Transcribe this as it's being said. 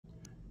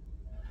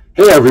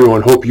Hey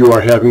everyone, hope you are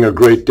having a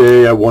great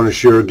day. I want to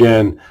share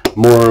again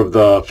more of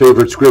the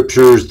favorite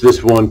scriptures.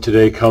 This one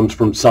today comes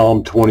from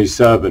Psalm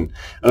 27,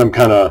 and I'm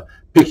kind of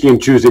picking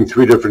and choosing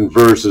three different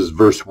verses,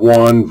 verse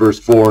 1, verse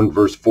 4, and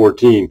verse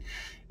 14.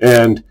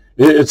 And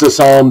it's a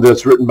psalm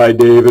that's written by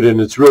David, and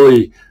it's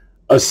really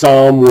a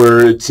psalm where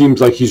it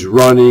seems like he's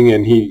running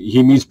and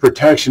he needs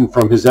protection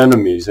from his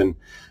enemies. And,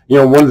 you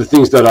know, one of the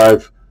things that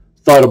I've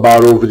thought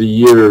about over the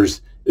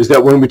years is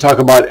that when we talk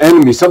about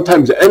enemies,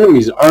 sometimes the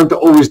enemies aren't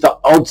always the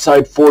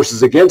outside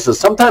forces against us.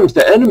 Sometimes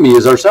the enemy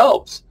is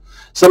ourselves.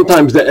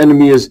 Sometimes the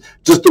enemy is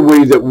just the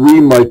way that we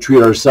might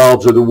treat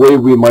ourselves, or the way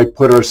we might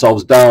put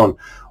ourselves down,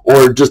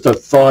 or just the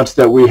thoughts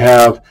that we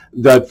have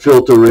that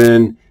filter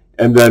in,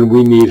 and then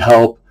we need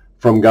help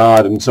from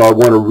God. And so I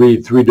want to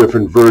read three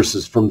different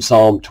verses from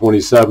Psalm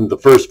 27. The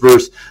first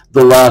verse,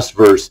 the last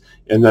verse,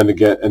 and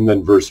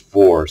then verse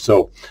 4.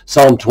 So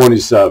Psalm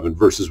 27,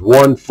 verses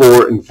 1,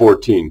 4, and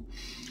 14.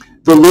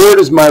 The Lord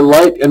is my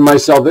light and my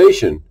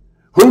salvation.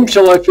 Whom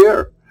shall I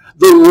fear?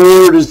 The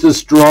Lord is the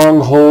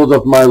stronghold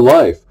of my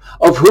life.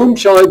 Of whom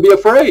shall I be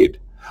afraid?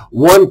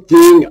 One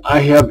thing I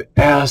have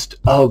asked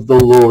of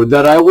the Lord,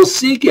 that I will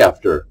seek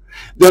after,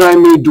 that I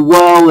may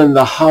dwell in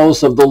the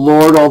house of the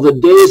Lord all the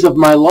days of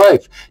my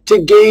life,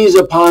 to gaze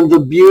upon the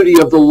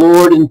beauty of the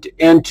Lord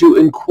and to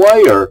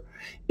inquire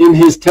in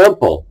his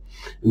temple.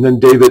 And then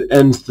David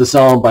ends the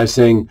psalm by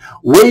saying,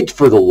 wait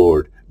for the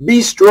Lord.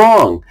 Be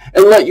strong,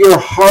 and let your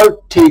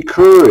heart take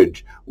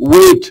courage.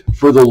 Wait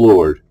for the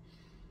Lord.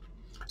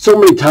 So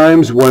many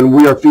times when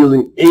we are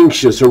feeling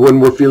anxious, or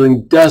when we're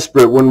feeling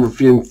desperate, when we're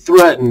feeling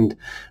threatened,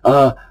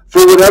 for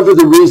whatever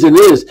the reason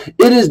is,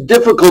 it is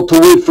difficult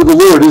to wait for the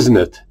Lord, isn't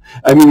it?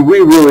 I mean,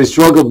 we really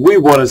struggle. We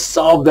want to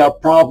solve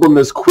that problem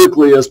as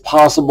quickly as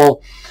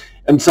possible,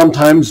 and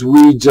sometimes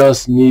we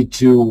just need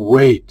to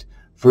wait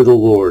for the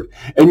Lord.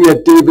 And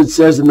yet David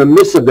says in the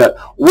midst of that,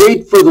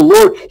 wait for the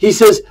Lord. He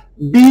says,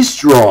 be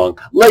strong.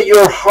 Let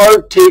your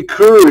heart take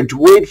courage.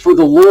 Wait for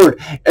the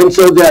Lord. And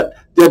so that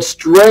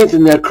strength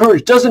and that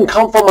courage doesn't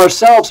come from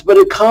ourselves, but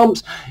it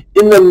comes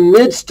in the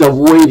midst of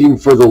waiting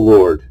for the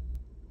Lord.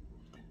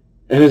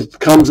 And it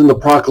comes in the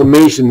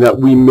proclamation that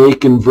we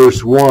make in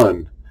verse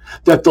 1,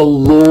 that the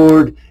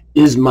Lord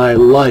is my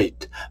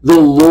light.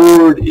 The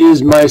Lord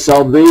is my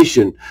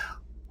salvation.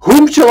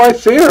 Whom shall I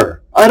fear?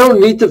 I don't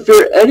need to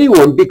fear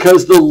anyone,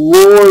 because the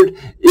Lord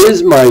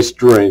is my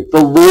strength.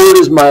 The Lord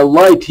is my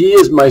light. He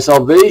is my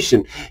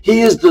salvation.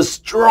 He is the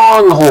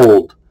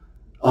stronghold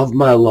of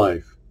my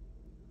life.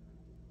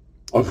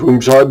 Of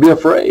whom shall I be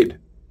afraid?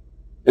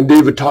 And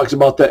David talks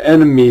about the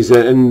enemies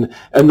and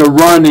the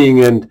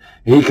running, and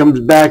he comes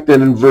back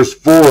then in verse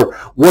 4.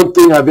 One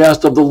thing I've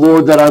asked of the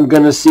Lord, that I'm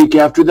going to seek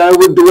after, that I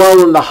would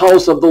dwell in the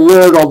house of the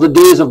Lord all the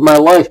days of my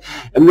life.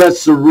 And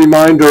that's a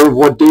reminder of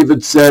what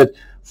David said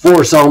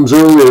 4 Psalms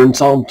earlier in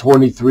Psalm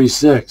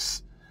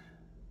 23:6,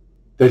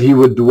 that he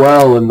would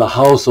dwell in the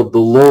house of the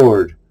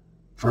Lord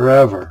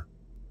forever.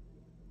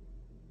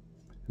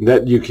 And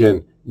that you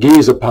can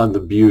gaze upon the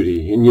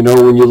beauty. And you know,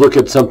 when you look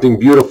at something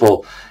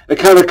beautiful, it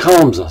kind of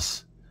calms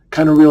us,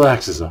 kind of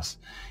relaxes us.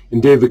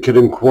 And David could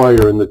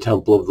inquire in the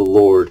temple of the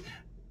Lord.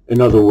 In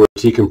other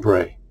words, he can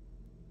pray.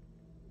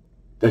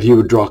 That he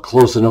would draw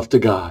close enough to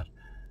God,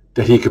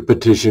 that he could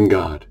petition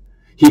God.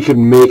 He could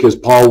make, as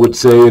Paul would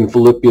say in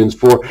Philippians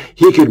 4,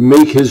 he could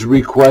make his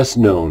request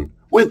known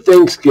with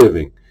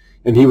thanksgiving,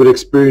 and he would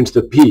experience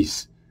the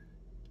peace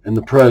and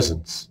the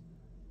presence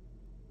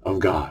of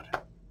God,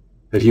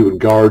 that he would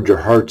guard your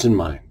hearts and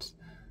minds.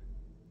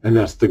 And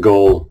that's the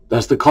goal,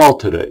 that's the call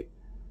today,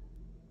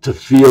 to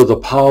feel the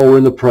power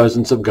and the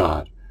presence of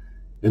God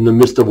in the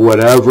midst of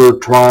whatever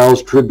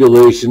trials,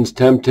 tribulations,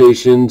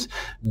 temptations,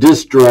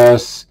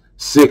 distress,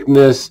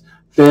 sickness,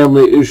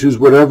 family issues,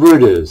 whatever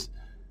it is,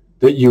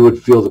 that you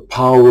would feel the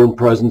power and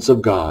presence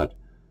of God,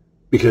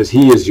 because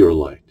he is your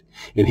light,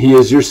 and he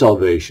is your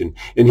salvation,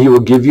 and he will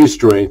give you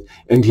strength,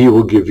 and he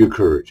will give you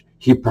courage.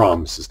 He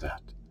promises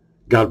that.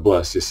 God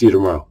bless you. See you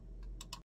tomorrow.